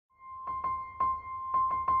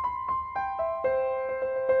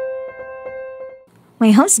My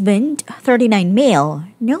husband, 39 male,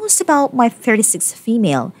 knows about my 36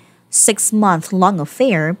 female, 6-month long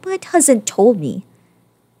affair but hasn't told me.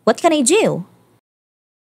 What can I do?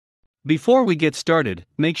 Before we get started,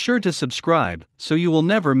 make sure to subscribe so you will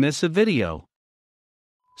never miss a video.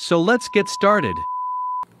 So let's get started.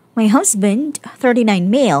 My husband, 39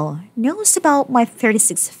 male, knows about my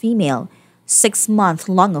 36 female, 6-month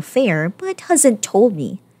long affair but hasn't told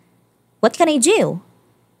me. What can I do?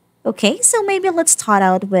 Okay, so maybe let's start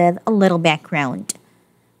out with a little background.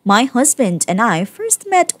 My husband and I first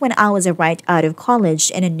met when I was right out of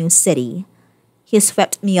college in a new city. He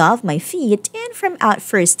swept me off my feet, and from our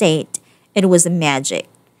first date, it was magic.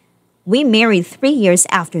 We married 3 years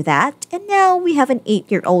after that, and now we have an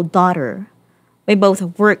 8-year-old daughter. We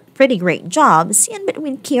both work pretty great jobs, and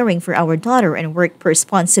between caring for our daughter and work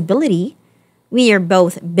responsibility, we are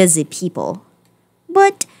both busy people.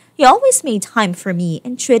 But he always made time for me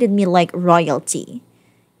and treated me like royalty,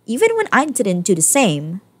 even when I didn't do the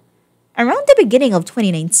same. Around the beginning of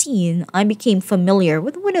 2019, I became familiar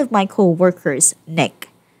with one of my co-workers, Nick.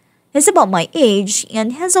 He's about my age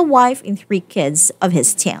and has a wife and 3 kids of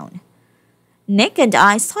his town. Nick and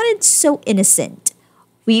I started so innocent.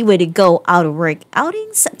 We would go out of work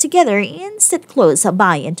outings together and sit close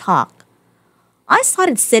by and talk. I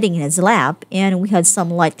started sitting in his lap and we had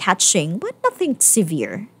some light touching but nothing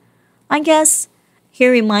severe. I guess he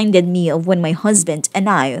reminded me of when my husband and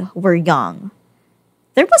I were young.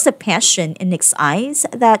 There was a passion in Nick's eyes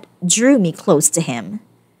that drew me close to him.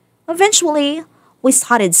 Eventually, we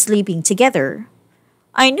started sleeping together.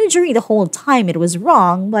 I knew during the whole time it was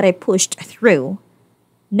wrong, but I pushed through,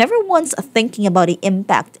 never once thinking about the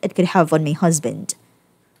impact it could have on my husband.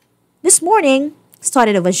 This morning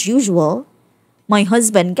started off as usual. My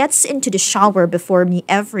husband gets into the shower before me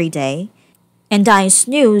every day, and I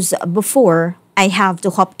snooze before I have to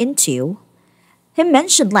hop into. He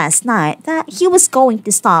mentioned last night that he was going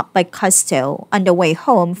to stop by Costco on the way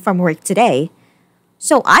home from work today.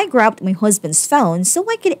 So I grabbed my husband's phone so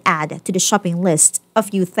I could add to the shopping list a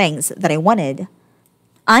few things that I wanted.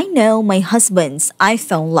 I know my husband's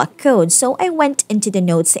iPhone lock code, so I went into the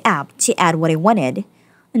Notes app to add what I wanted.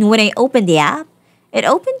 And when I opened the app, it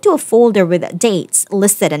opened to a folder with dates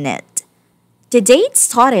listed in it. The date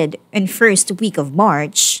started in first week of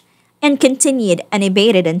March and continued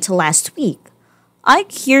unabated until last week. I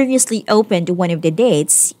curiously opened one of the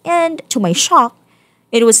dates, and to my shock,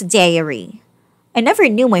 it was a diary. I never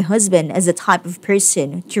knew my husband as the type of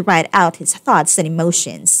person to write out his thoughts and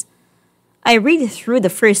emotions. I read through the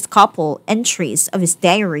first couple entries of his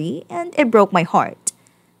diary, and it broke my heart.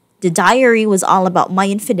 The diary was all about my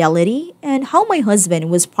infidelity and how my husband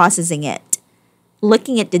was processing it.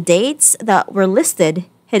 Looking at the dates that were listed,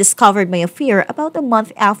 he discovered my affair about a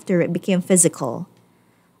month after it became physical.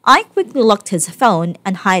 I quickly locked his phone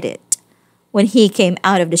and hid it. When he came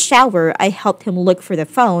out of the shower, I helped him look for the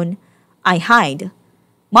phone. I hid.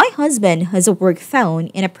 My husband has a work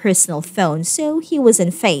phone and a personal phone, so he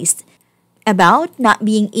wasn't faced about not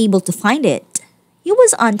being able to find it. He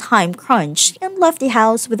was on time crunch and left the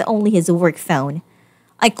house with only his work phone.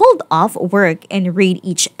 I called off work and read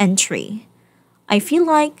each entry. I feel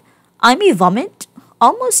like I may vomit.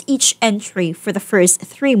 Almost each entry for the first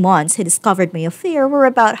 3 months he discovered my affair were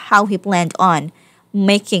about how he planned on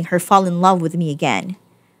making her fall in love with me again.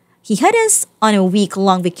 He had us on a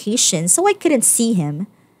week-long vacation so I couldn't see him.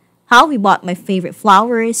 How he bought my favorite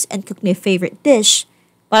flowers and cooked my favorite dish,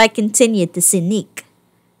 but I continued to see Nick.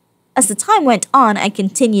 As the time went on, I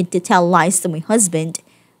continued to tell lies to my husband.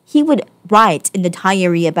 He would write in the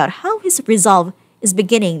diary about how his resolve is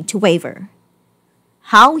beginning to waver,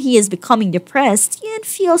 how he is becoming depressed and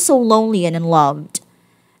feels so lonely and unloved.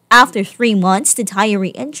 After 3 months, the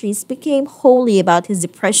diary entries became wholly about his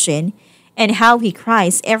depression and how he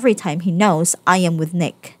cries every time he knows I am with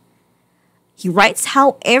Nick. He writes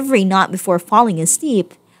how every night before falling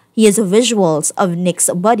asleep, he has visuals of Nick's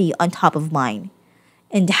body on top of mine,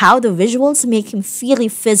 and how the visuals make him feel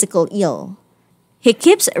physical ill. He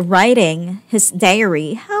keeps writing his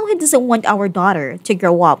diary how he doesn't want our daughter to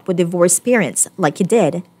grow up with divorced parents like he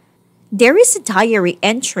did. There is a diary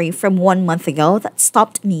entry from 1 month ago that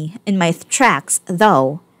stopped me in my tracks,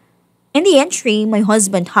 though. In the entry, my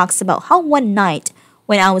husband talks about how one night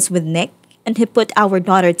when I was with Nick and he put our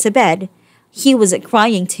daughter to bed, he was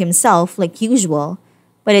crying to himself like usual,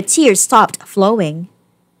 but the tears stopped flowing.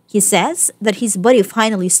 He says that his body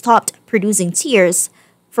finally stopped producing tears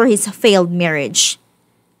for his failed marriage.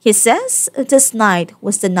 He says this night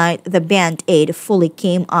was the night the Band-Aid fully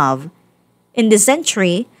came off. In this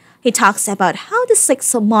entry, he talks about how the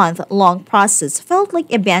 6-month-long process felt like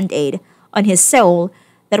a Band-Aid on his soul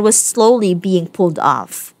that was slowly being pulled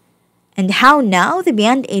off. And how now the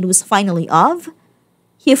band-aid was finally off?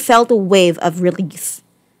 He felt a wave of relief.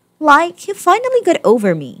 Like he finally got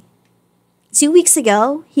over me. 2 weeks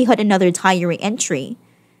ago, he had another diary entry.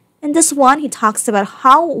 In this one, he talks about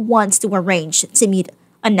how he wants to arrange to meet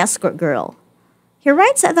an escort girl. He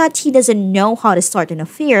writes that he doesn't know how to start an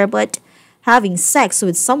affair, but having sex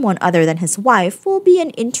with someone other than his wife will be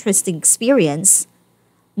an interesting experience.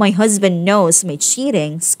 My husband knows my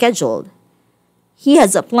cheating scheduled. He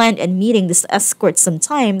has a plan on meeting this escort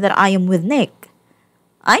sometime that I am with Nick.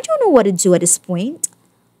 I don't know what to do at this point.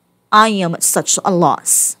 I am at such a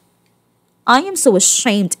loss. I am so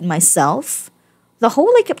ashamed in myself. The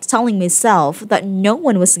whole I kept telling myself that no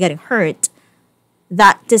one was getting hurt,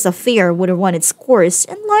 that this affair would run its course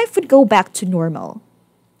and life would go back to normal.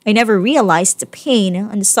 I never realized the pain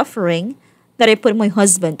and the suffering that I put my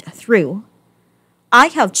husband through. I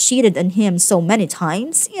have cheated on him so many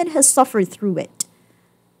times and has suffered through it.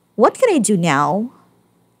 What can I do now?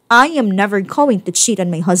 I am never going to cheat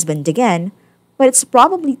on my husband again, but it's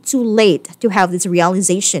probably too late to have this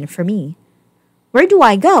realization for me. Where do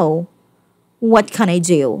I go? What can I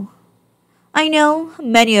do? I know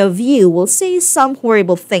many of you will say some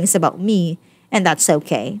horrible things about me, and that's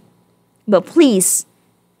okay. But please,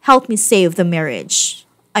 help me save the marriage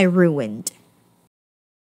I ruined.